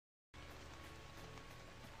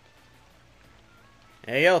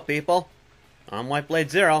Hey yo, people. I'm Whiteblade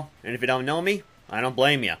Zero, and if you don't know me, I don't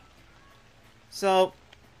blame you. So,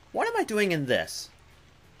 what am I doing in this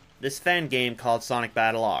fan game called Sonic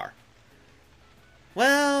Battle R?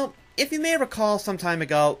 Well, if you may recall some time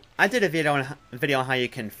ago, I did a video on how you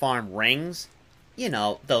can farm rings. You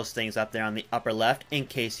know, those things up there on the upper left, in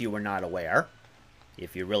case you were not aware.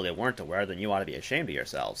 If you really weren't aware, then you ought to be ashamed of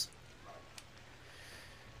yourselves.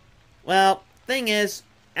 Well, thing is,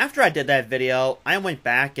 after I did that video, I went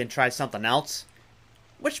back and tried something else,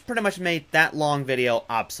 which pretty much made that long video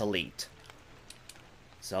obsolete.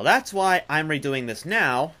 So that's why I'm redoing this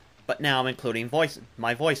now, but now I'm including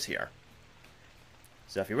my voice here.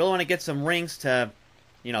 So if you really want to get some rings to,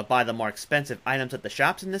 you know, buy the more expensive items at the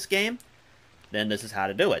shops in this game, then this is how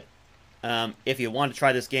to do it. If you want to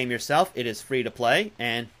try this game yourself, it is free to play,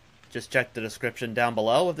 and just check the description down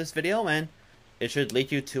below of this video, and it should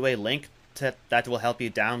lead you to a link that will help you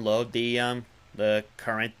download the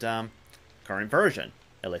current version.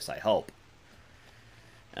 At least I hope.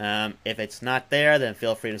 If it's not there, then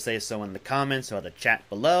feel free to say so in the comments or the chat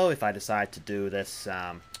below. If I decide to do this,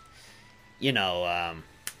 well, you know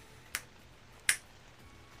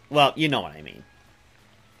what I mean.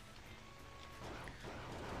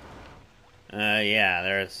 Yeah,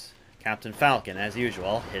 there's Captain Falcon, as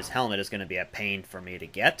usual. His helmet is going to be a pain for me to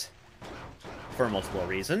get, for multiple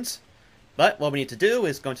reasons. But what we need to do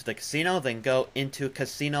is go into the casino, then go into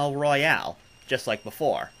Casino Royale, just like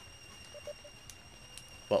before.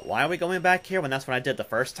 But why are we going back here when that's what I did the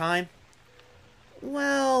first time?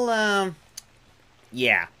 Well,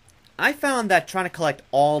 yeah. I found that trying to collect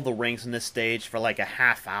all the rings in this stage for like a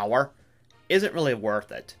half hour isn't really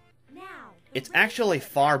worth it. It's actually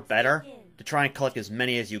far better to try and collect as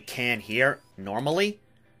many as you can here, normally,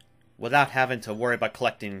 without having to worry about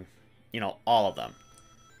collecting, you know, all of them.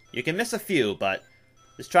 You can miss a few, but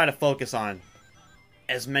just try to focus on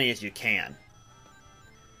as many as you can.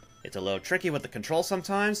 It's a little tricky with the controls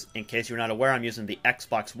sometimes. In case you're not aware, I'm using the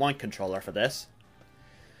Xbox One controller for this.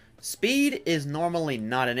 Speed is normally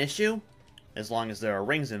not an issue, as long as there are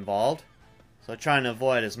rings involved. So try and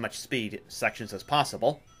avoid as much speed sections as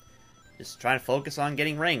possible. Just try to focus on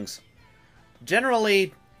getting rings.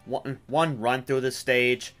 Generally, one run through this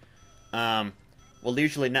stage will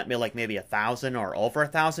usually net me like maybe 1,000 or over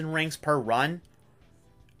 1,000 rings per run.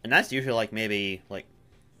 And that's usually like maybe like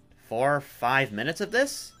 4 or 5 minutes of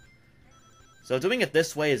this. So doing it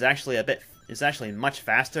this way is actually much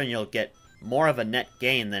faster, and you'll get more of a net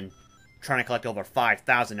gain than trying to collect over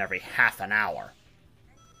 5,000 every half an hour.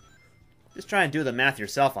 Just try and do the math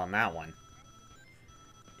yourself on that one.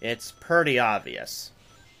 It's pretty obvious.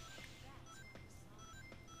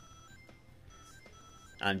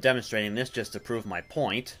 I'm demonstrating this just to prove my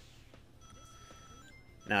point.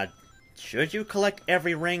 Now, should you collect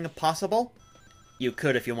every ring possible? You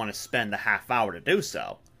could if you want to spend the half hour to do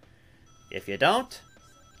so. If you don't,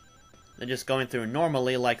 then just going through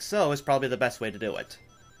normally like so is probably the best way to do it.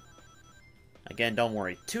 Again, don't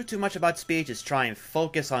worry too much about speed, just try and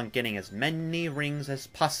focus on getting as many rings as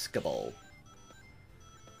possible.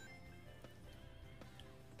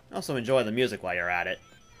 Also enjoy the music while you're at it.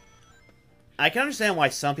 I can understand why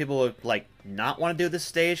some people would, like, not want to do this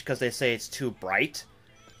stage because they say it's too bright.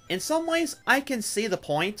 In some ways, I can see the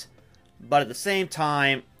point, but at the same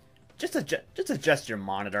time, just adjust your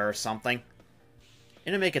monitor or something.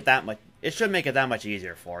 It should make it that much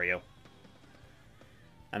easier for you.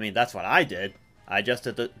 I mean, that's what I did. I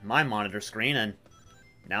adjusted my monitor screen, and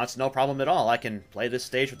now it's no problem at all. I can play this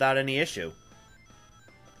stage without any issue.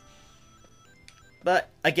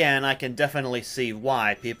 But, again, I can definitely see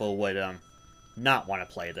why people would, not want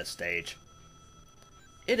to play this stage.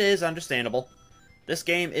 It is understandable. This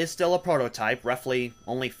game is still a prototype, roughly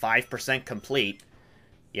only 5% complete.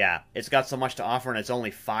 Yeah, it's got so much to offer and it's only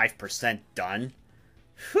 5% done.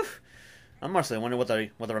 Whew. I'm honestly wondering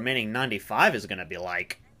what the remaining 95 is going to be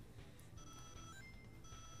like.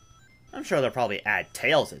 I'm sure they'll probably add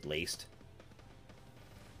tails at least.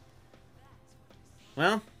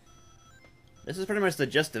 Well, this is pretty much the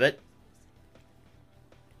gist of it.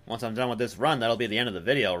 Once I'm done with this run, that'll be the end of the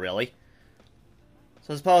video, really.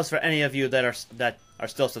 So I suppose for any of you that are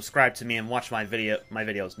still subscribed to me and watch my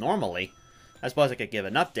videos normally, I suppose I could give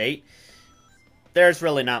an update. There's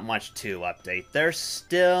really not much to update. There's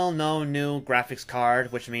still no new graphics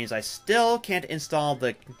card, which means I still can't install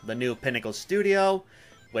the new Pinnacle Studio,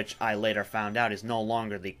 which I later found out is no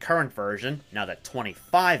longer the current version, now that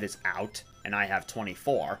 25 is out, and I have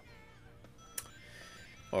 24.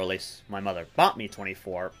 Or at least my mother bought me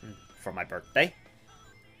 24 for my birthday,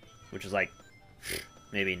 which is like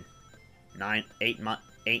maybe 9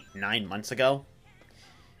 months ago.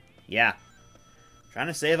 Yeah. Trying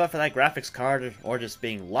to save up for that graphics card or just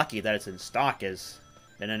being lucky that it's in stock has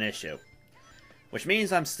been an issue. Which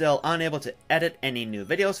means I'm still unable to edit any new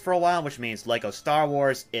videos for a while, which means LEGO Star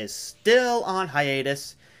Wars is still on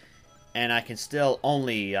hiatus, and I can still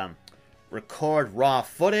only record raw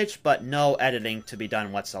footage, but no editing to be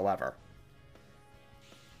done whatsoever.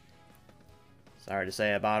 Sorry to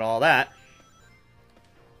say about all that.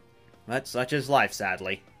 But such is life,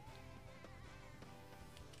 sadly.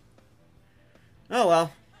 Oh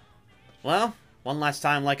well. Well, one last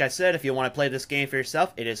time, like I said, if you want to play this game for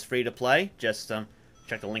yourself, it is free to play. Just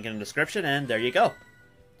check the link in the description, and there you go.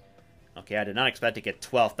 Okay, I did not expect to get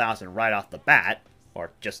 12,000 right off the bat.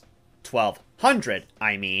 Or just 1,200,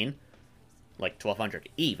 I mean. Like 1,200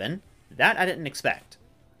 even. That I didn't expect.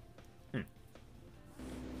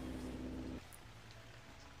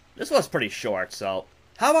 This was pretty short, so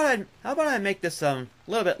how about I make this a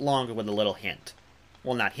little bit longer with a little hint.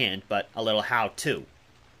 Well, not hint, but a little how-to.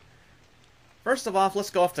 First of all,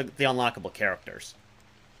 let's go off to the unlockable characters.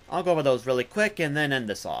 I'll go over those really quick and then end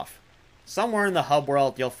this off. Somewhere in the hub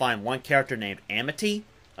world, you'll find one character named Amitie,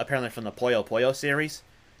 apparently from the Puyo series.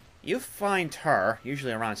 You find her,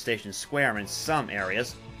 usually around Station Square in some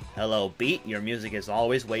areas. Hello, Beat, your music is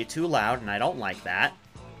always way too loud, and I don't like that.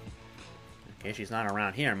 Okay, she's not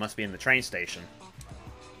around here, must be in the train station.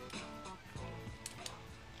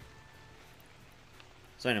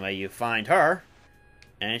 So anyway, you find her,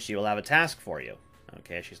 and she will have a task for you.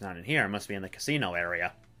 Okay, she's not in here, must be in the casino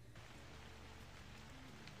area.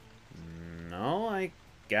 No, I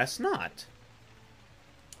guess not.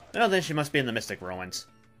 Well, then she must be in the Mystic Ruins.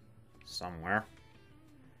 Somewhere.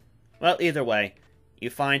 Well, either way,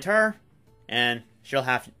 you find her, and she'll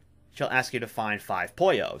ask you to find 5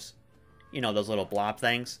 Puyos. You know, those little blob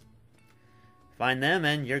things. Find them,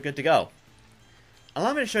 and you're good to go.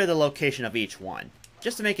 Allow me to show you the location of each one,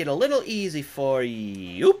 just to make it a little easy for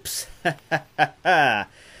you. Oops! I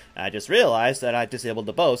just realized that I disabled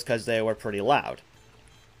the bows because they were pretty loud.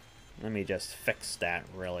 Let me just fix that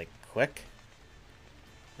really quick.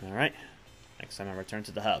 Alright. Next time I return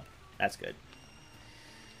to the hub. That's good.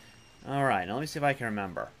 Alright, now let me see if I can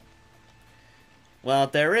remember. Well,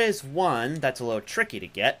 there is one that's a little tricky to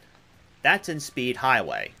get. That's in Speed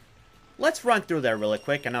Highway. Let's run through there really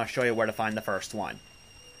quick, and I'll show you where to find the first one.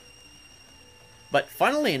 But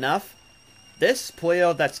funnily enough, this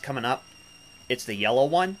Puyo that's coming up, it's the yellow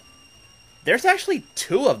one. There's actually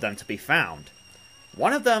 2 of them to be found.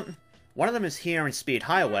 One of them is here in Speed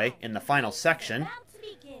Highway, in the final section.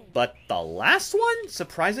 But the last one,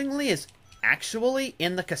 surprisingly, is actually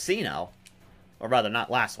in the casino. Or rather,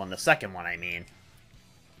 not last one, the second one, I mean.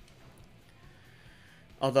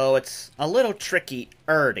 Although it's a little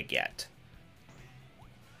tricky-er to get.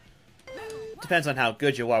 Depends on how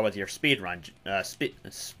good you are with your speedrun,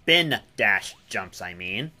 spin dash jumps, I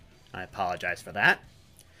mean. I apologize for that.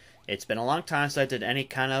 It's been a long time since I did any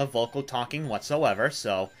kind of vocal talking whatsoever,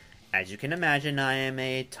 so as you can imagine, I am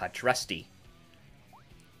a touch rusty.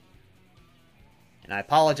 And I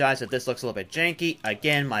apologize if this looks a little bit janky.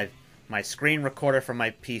 Again, my screen recorder from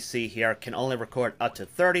my PC here can only record up to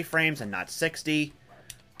 30 frames and not 60.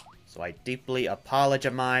 So I deeply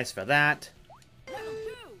apologize for that.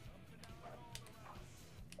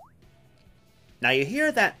 Now you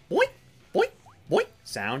hear that boink, boink, boink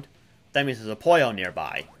sound. That means there's a Puyo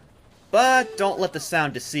nearby. But don't let the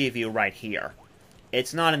sound deceive you right here.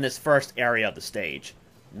 It's not in this first area of the stage.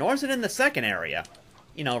 Nor is it in the second area.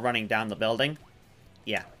 You know, running down the building.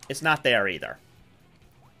 Yeah, it's not there either.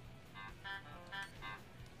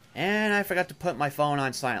 And I forgot to put my phone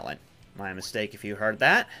on silent. My mistake if you heard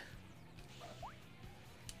that.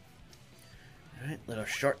 Alright, little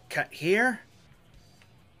shortcut here.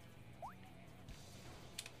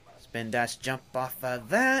 Spin dash jump off of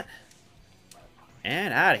that.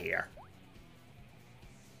 And out of here.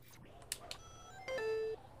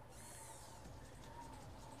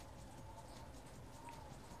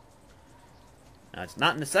 Now, it's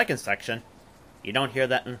not in the second section. You don't hear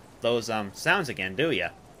those sounds again, do you?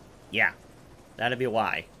 Yeah, that'd be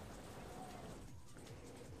why.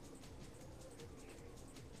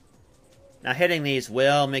 Now, hitting these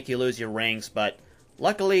will make you lose your rings, but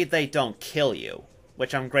luckily they don't kill you,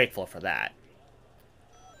 which I'm grateful for that.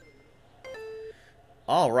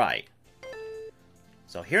 Alright.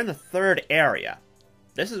 So here in the third area,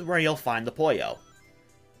 this is where you'll find the Puyo.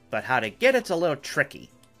 But how to get it's a little tricky.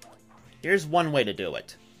 Here's one way to do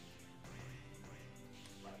it.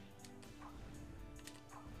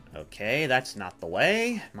 Okay, that's not the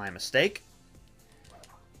way. My mistake.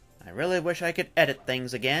 I really wish I could edit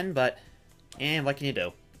things again, but... what can you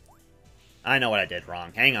do? I know what I did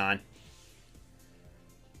wrong. Hang on.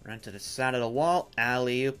 Run to the side of the wall,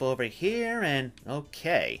 alley-oop over here, and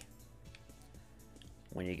okay.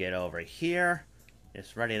 When you get over here,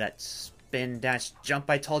 just ready that spin dash jump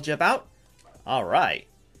I told you about. Alright.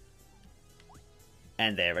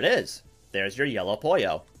 And there it is. There's your yellow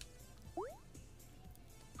Puyo.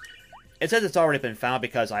 It says it's already been found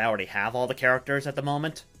because I already have all the characters at the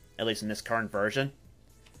moment. At least in this current version.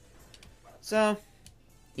 So,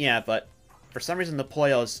 yeah, but for some reason the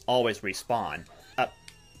Puyos always respawn.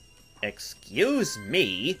 Excuse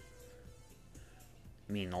me?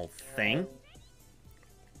 Mean old thing.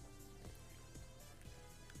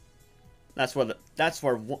 That's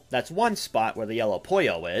one spot where the yellow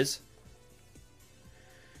Puyo is.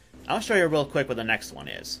 I'll show you real quick what the next one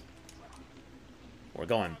is. We're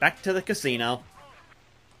going back to the casino.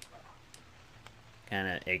 Kind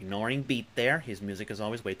of ignoring Beat there. His music is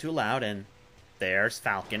always way too loud. And there's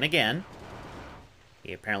Falcon again.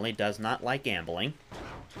 He apparently does not like gambling.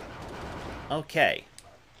 Okay.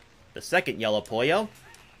 The second yellow Puyo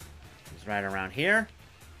is right around here.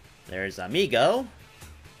 There's Amigo.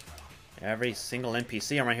 Every single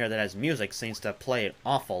NPC around here that has music seems to play it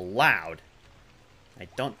awful loud. I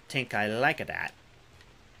don't think I like that.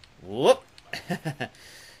 Whoop!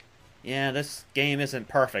 Yeah, this game isn't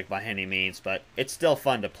perfect by any means, but it's still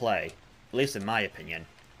fun to play. At least in my opinion.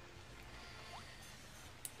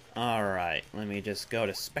 Alright, let me just go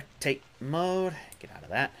to spectate mode. Get out of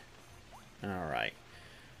that. Alright.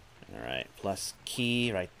 Alright, plus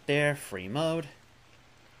key right there, free mode.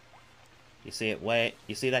 You see it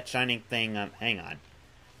you see that shining thing? Hang on.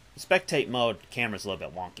 Spectate mode, camera's a little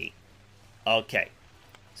bit wonky. Okay.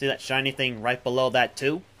 See that shiny thing right below that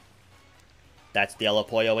too? That's the yellow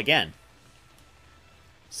Puyo again.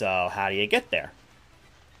 So, how do you get there?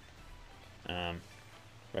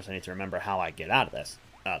 First I need to remember how I get out of this.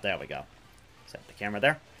 Oh, there we go. Set the camera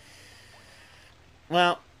there.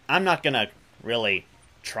 Well, I'm not gonna really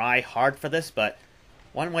try hard for this, but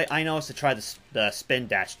one way I know is to try the spin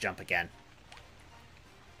dash jump again.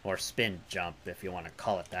 Or spin jump, if you want to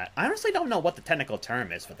call it that. I honestly don't know what the technical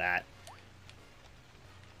term is for that.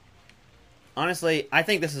 Honestly, I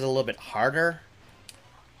think this is a little bit harder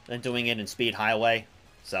than doing it in Speed Highway.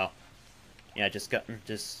 So, yeah, just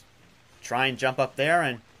try and jump up there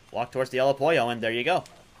and walk towards the yellow Puyo, and there you go.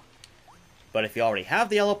 But if you already have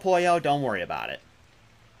the yellow Puyo, don't worry about it.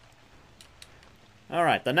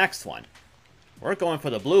 Alright, the next one. We're going for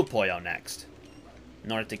the blue Puyo next.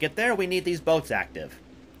 In order to get there, we need these boats active.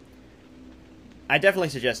 I definitely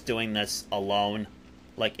suggest doing this alone,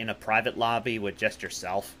 like in a private lobby with just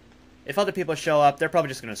yourself. If other people show up, they're probably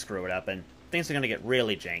just going to screw it up, and things are going to get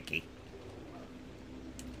really janky.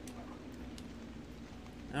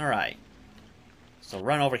 Alright. So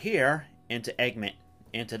run over here into Eggman,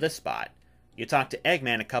 into this spot. You talk to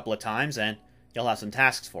Eggman a couple of times, and he'll have some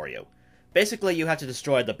tasks for you. Basically, you have to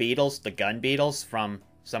destroy the beetles, the gun beetles, from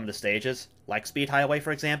some of the stages, like Speed Highway,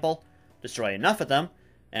 for example. Destroy enough of them,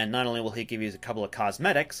 and not only will he give you a couple of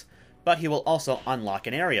cosmetics, but he will also unlock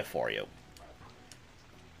an area for you.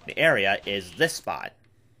 The area is this spot.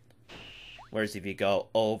 Whereas if you go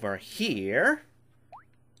over here,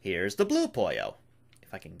 here's the blue Puyo.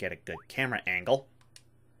 If I can get a good camera angle.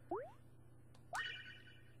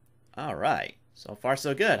 Alright, so far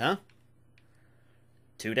so good, huh?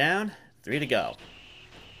 2 down, 3 to go.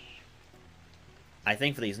 I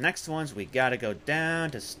think for these next ones, we gotta go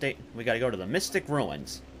down to we gotta go to the Mystic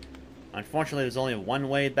Ruins. Unfortunately, there's only one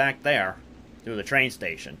way back there, through the train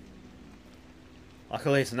station.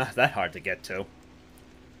 Luckily, it's not that hard to get to.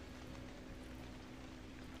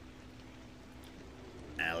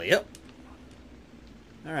 Alley-up.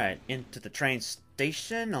 Alright, into the train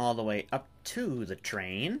station, all the way up to the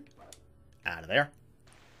train. Out of there.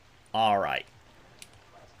 Alright.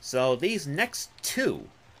 So, these next two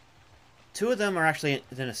of them are actually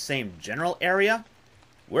in the same general area.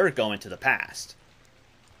 We're going to the past.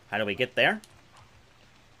 How do we get there?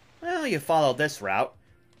 Well, you follow this route.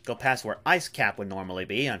 Go past where Ice Cap would normally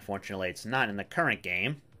be. Unfortunately, it's not in the current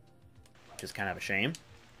game. Which is kind of a shame.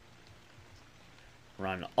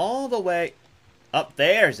 Run all the way up.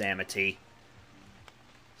 There's Amitie.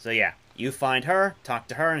 So yeah, you find her, talk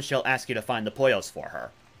to her, and she'll ask you to find the Puyos for her.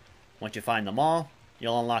 Once you find them all,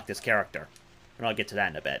 you'll unlock this character. And I'll get to that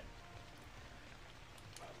in a bit.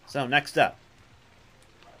 So, next up.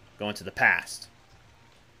 Going to the past.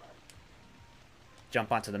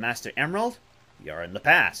 Jump onto the Master Emerald. You're in the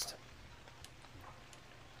past.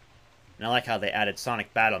 And I like how they added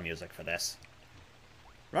Sonic Battle music for this.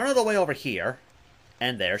 Run all the way over here.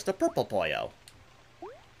 And there's the purple Puyo.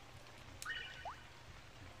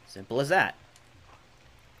 Simple as that.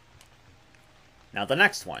 Now the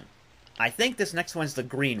next one. I think this next one's the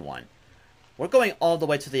green one. We're going all the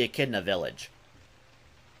way to the Echidna village.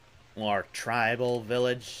 Or tribal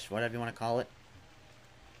village, whatever you want to call it.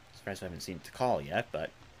 Surprised I haven't seen Tikal yet,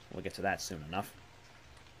 but we'll get to that soon enough.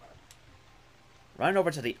 Run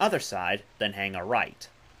over to the other side, then hang a right.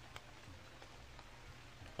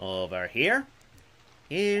 Over here.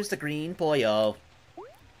 Here's the green Puyo.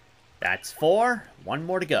 That's 4. 1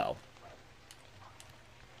 more to go.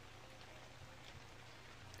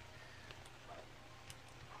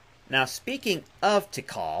 Now, speaking of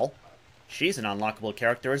Tikal, she's an unlockable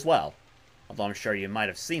character as well. Although I'm sure you might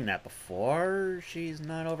have seen that before. She's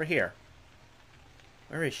not over here.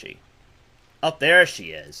 Where is she? Up there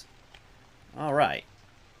she is. Alright.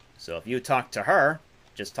 So if you talk to her,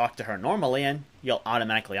 just talk to her normally and you'll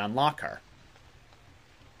automatically unlock her.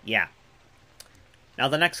 Yeah. Now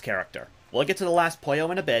the next character. We'll get to the last Puyo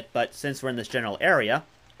in a bit, but since we're in this general area,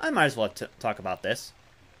 I might as well talk about this.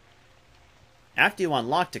 After you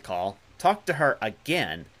unlock Tikal, talk to her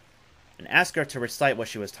again, and ask her to recite what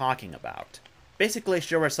she was talking about. Basically,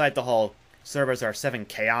 she'll recite the whole servers are 7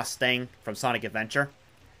 chaos thing from Sonic Adventure.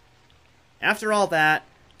 After all that,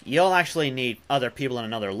 you'll actually need other people in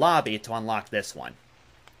another lobby to unlock this one.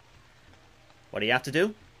 What do you have to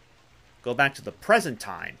do? Go back to the present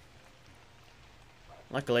time.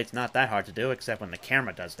 Luckily, it's not that hard to do, except when the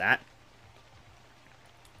camera does that.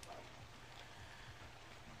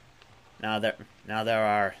 Now there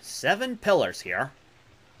are 7 pillars here.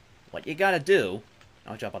 What you gotta do...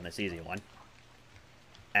 I'll jump on this easy one.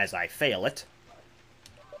 As I fail it.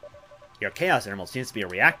 Your Chaos Emerald seems to be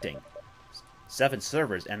reacting. 7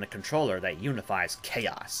 servers and the controller that unifies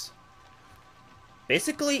chaos.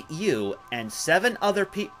 Basically, you and 6 other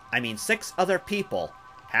people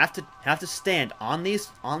have to stand on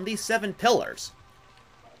these 7 pillars.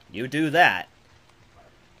 You do that,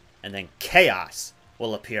 and then chaos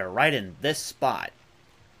will appear right in this spot.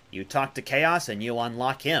 You talk to Chaos and you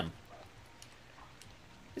unlock him.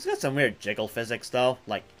 He's got some weird jiggle physics though,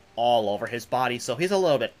 like all over his body, so he's a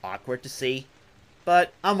little bit awkward to see.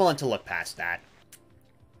 But I'm willing to look past that.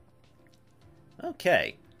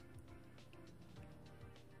 Okay.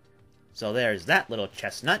 So there's that little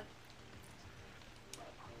chestnut.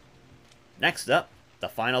 Next up, the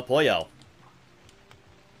final Puyo.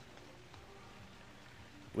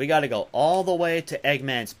 We gotta go all the way to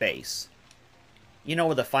Eggman's base. You know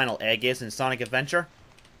where the final egg is in Sonic Adventure?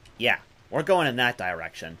 Yeah, we're going in that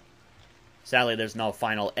direction. Sadly, there's no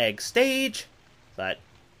final egg stage, but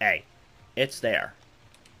hey, it's there.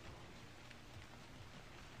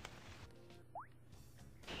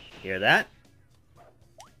 Hear that?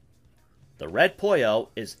 The red Puyo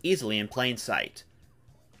is easily in plain sight.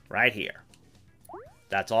 Right here.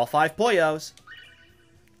 That's all 5 Puyos.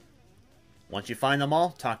 Once you find them all,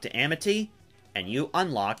 talk to Amitie, and you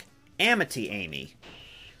unlock Amitie Amy.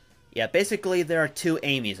 Yeah, basically there are 2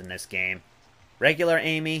 Amy's in this game. Regular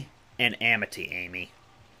Amy and Amitie Amy.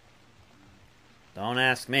 Don't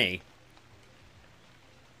ask me.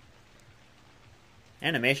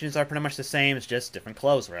 Animations are pretty much the same, it's just different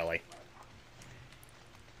clothes, really.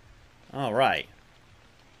 Alright.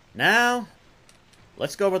 Now,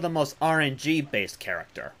 let's go over the most RNG-based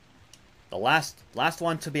character. The last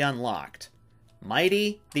one to be unlocked.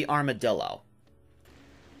 Mighty the Armadillo.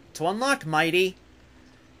 To unlock Mighty,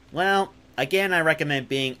 well, again I recommend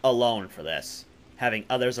being alone for this. Having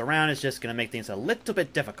others around is just going to make things a little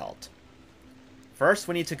bit difficult. First,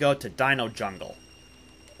 we need to go to Dino Jungle.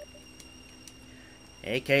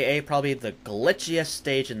 AKA probably the glitchiest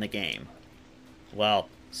stage in the game. Well,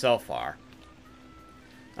 so far.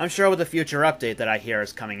 I'm sure with a future update that I hear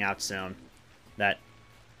is coming out soon, that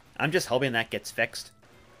I'm just hoping that gets fixed.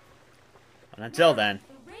 But until then,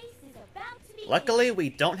 luckily we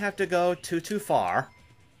don't have to go too far.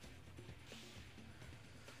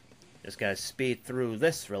 Just gotta speed through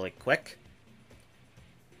this really quick.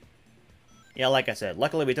 Yeah, like I said,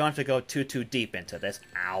 luckily we don't have to go too deep into this.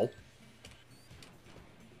 Ow.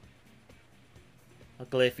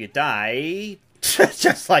 Luckily if you die,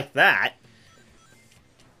 just like that,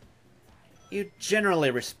 you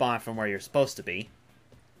generally respawn from where you're supposed to be.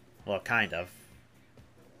 Well, kind of.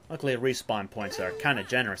 Luckily, respawn points are kind of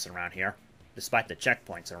generous around here, despite the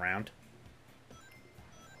checkpoints around.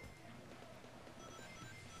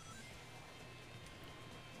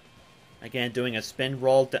 Again, doing a spin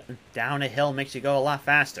roll down a hill makes you go a lot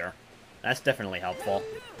faster. That's definitely helpful.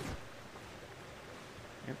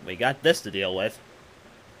 Yep, we got this to deal with.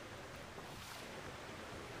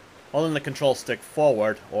 Holding the control stick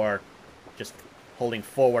forward, or just holding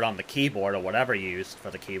forward on the keyboard, or whatever you use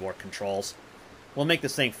for the keyboard controls, will make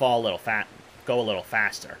this thing go a little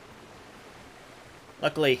faster.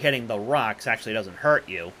 Luckily, hitting the rocks actually doesn't hurt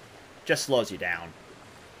you, just slows you down.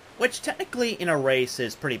 Which technically in a race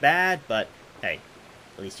is pretty bad, but hey,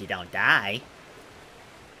 at least you don't die.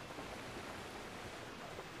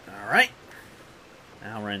 Alright,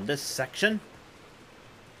 now we're in this section.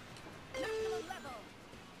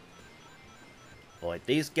 Avoid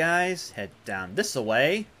these guys, head down this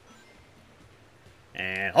way.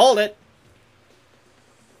 And hold it!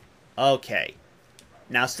 Okay.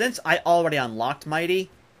 Now, since I already unlocked Mighty,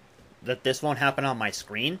 that this won't happen on my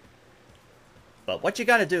screen. But what you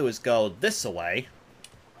gotta do is go this way.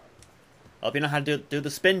 Hope you know how to do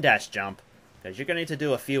the spin dash jump, because you're gonna need to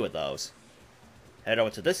do a few of those. Head over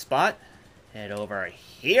to this spot. Head over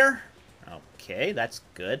here. Okay, that's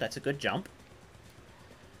good. That's a good jump.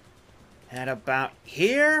 Head about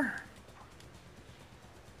here.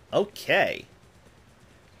 Okay.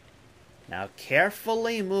 Now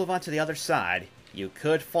carefully move on to the other side. You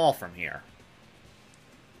could fall from here.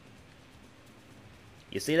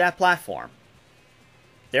 You see that platform?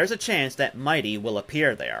 There's a chance that Mighty will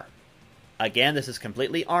appear there. Again, this is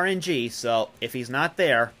completely RNG, so if he's not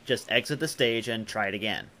there, just exit the stage and try it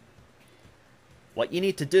again. What you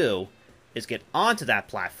need to do is get onto that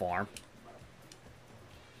platform,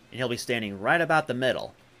 and he'll be standing right about the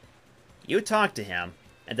middle. You talk to him,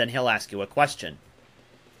 and then he'll ask you a question.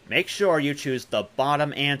 Make sure you choose the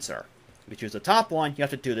bottom answer. If you choose the top one, you have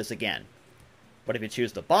to do this again. But if you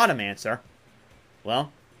choose the bottom answer,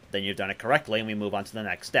 well, then you've done it correctly and we move on to the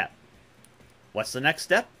next step. What's the next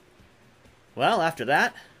step? Well, after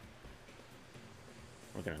that,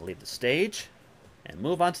 we're going to leave the stage and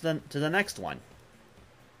move on to the next one.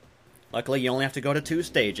 Luckily, you only have to go to 2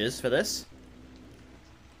 stages for this.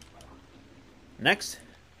 Next,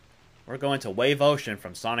 we're going to Wave Ocean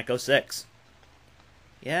from Sonic 06.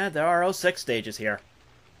 Yeah, there are 06 stages here.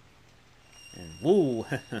 And woo!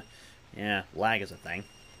 Yeah, lag is a thing.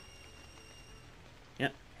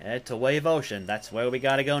 Yep, head to Wave Ocean. That's where we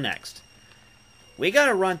gotta go next. We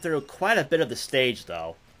gotta run through quite a bit of the stage,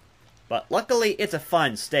 though. But luckily, it's a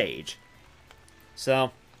fun stage.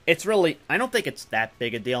 So, it's really... I don't think it's that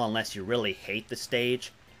big a deal unless you really hate the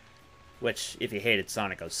stage. Which, if you hated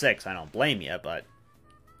Sonic 06, I don't blame you, but...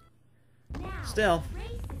 Still...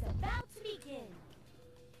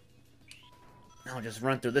 I'll just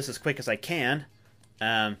run through this as quick as I can.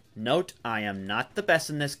 Note, I am not the best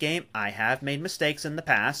in this game. I have made mistakes in the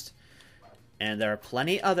past. And there are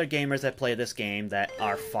plenty other gamers that play this game that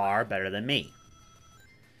are far better than me.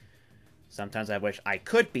 Sometimes I wish I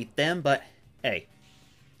could beat them, but hey,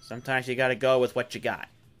 sometimes you gotta go with what you got.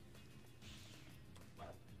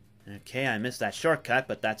 Okay, I missed that shortcut,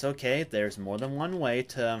 but that's okay. There's more than one way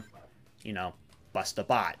to, you know, bust a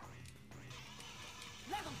bot.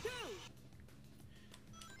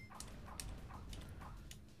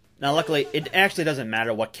 Now, luckily, it actually doesn't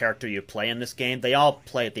matter what character you play in this game. They all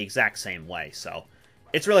play it the exact same way, so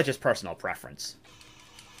it's really just personal preference.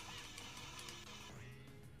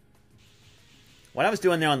 What I was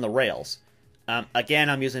doing there on the rails, again,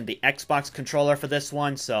 I'm using the Xbox controller for this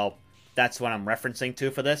one, so that's what I'm referencing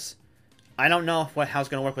to for this. I don't know how it's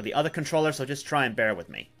going to work with the other controller, so just try and bear with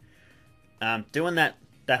me. Doing that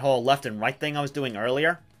whole left and right thing I was doing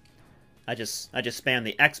earlier, I just spammed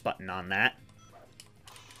the X button on that.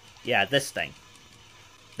 Yeah, this thing.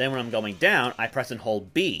 Then when I'm going down, I press and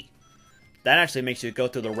hold B. That actually makes you go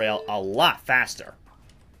through the rail a lot faster.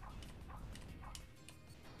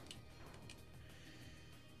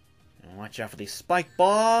 And watch out for these spike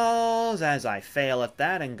balls as I fail at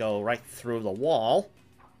that and go right through the wall.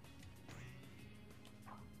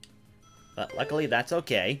 But luckily, that's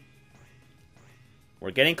okay.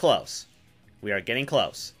 We're getting close. We are getting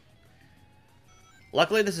close.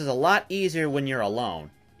 Luckily, this is a lot easier when you're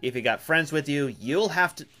alone. If you got friends with you, you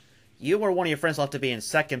or one of your friends will have to be in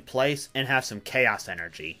second place and have some chaos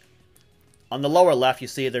energy. On the lower left, you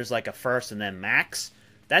see there's like a first and then max.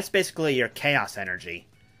 That's basically your chaos energy.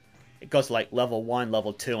 It goes to like level 1,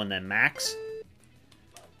 level 2, and then max.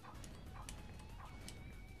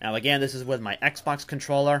 Now again, this is with my Xbox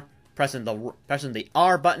controller. Pressing the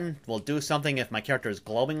R button will do something if my character is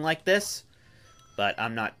glowing like this. But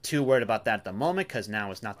I'm not too worried about that at the moment, because now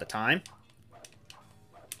is not the time.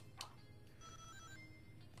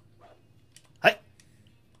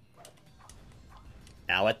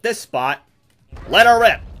 Now at this spot, let her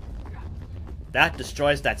rip! That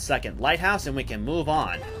destroys that second lighthouse and we can move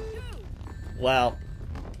on. Well,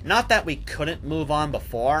 not that we couldn't move on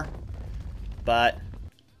before, but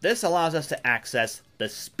this allows us to access the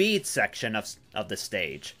speed section of the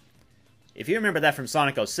stage. If you remember that from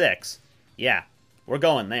Sonic 06, yeah, we're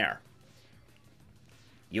going there.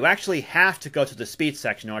 You actually have to go to the speed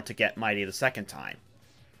section in order to get Mighty the second time.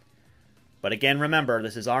 But again, remember,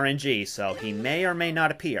 this is RNG, so he may or may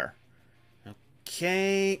not appear.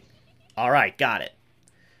 Okay. Alright, got it.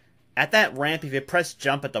 At that ramp, if you press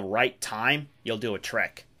jump at the right time, you'll do a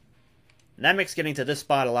trick. And that makes getting to this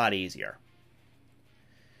spot a lot easier.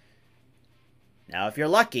 Now, if you're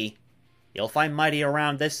lucky, you'll find Mighty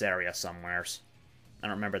around this area somewheres. I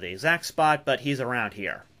don't remember the exact spot, but he's around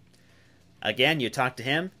here. Again, you talk to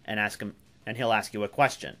him and ask him, and he'll ask you a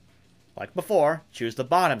question. Like before, choose the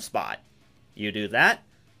bottom spot. You do that,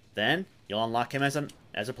 then you'll unlock him as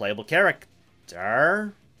a playable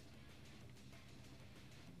character.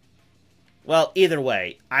 Well, either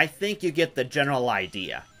way, I think you get the general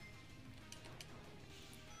idea.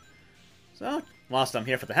 So, whilst I'm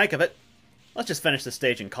here for the heck of it, let's just finish the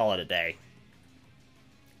stage and call it a day.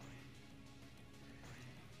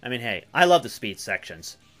 I mean, hey, I love the speed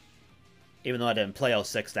sections. Even though I didn't play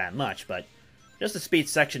 06 that much, but just the speed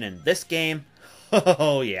section in this game,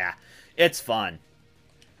 oh yeah, it's fun.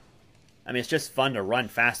 I mean, it's just fun to run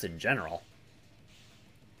fast in general.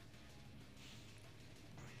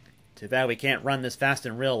 Too bad we can't run this fast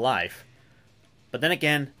in real life. But then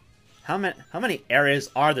again, how many areas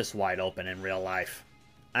are this wide open in real life?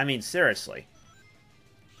 I mean, seriously.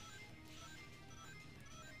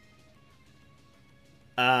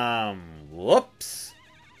 Whoops.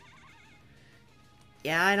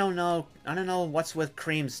 Yeah, I don't know what's with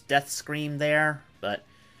Cream's death scream there, but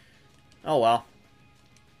oh well.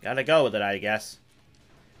 Gotta go with it, I guess.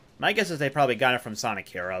 My guess is they probably got it from Sonic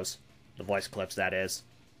Heroes. The voice clips, that is.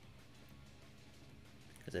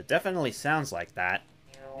 Because it definitely sounds like that.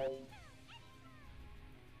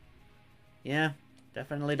 Yeah,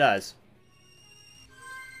 definitely does.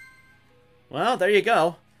 Well, there you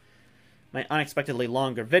go. My unexpectedly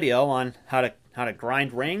longer video on how to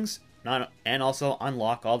grind rings and also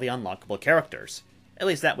unlock all the unlockable characters. At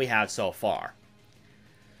least that we have so far.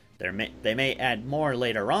 They may add more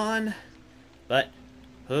later on, but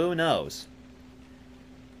who knows?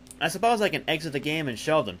 I suppose I can exit the game and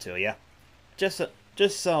show them to you, just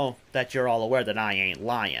so that you're all aware that I ain't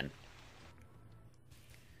lying.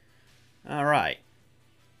 Alright.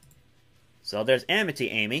 So there's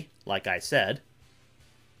Amitie Amy, like I said.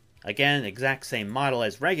 Again, exact same model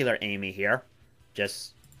as regular Amy here,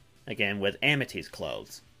 just, again, with Amitie's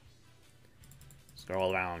clothes.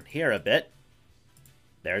 Scroll around here a bit.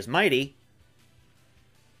 There's Mighty.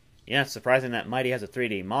 Yeah, it's surprising that Mighty has a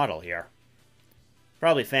 3D model here.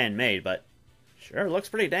 Probably fan-made, but sure looks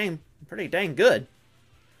pretty dang good.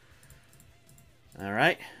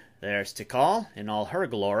 Alright, there's Tikal in all her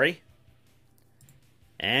glory.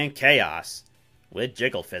 And Chaos, with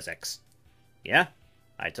jiggle physics. Yeah,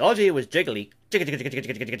 I told you it was jiggly.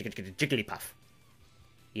 Jigglypuff.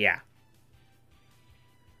 Yeah.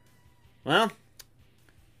 Well,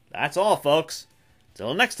 that's all, folks.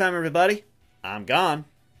 Till next time, everybody. I'm gone.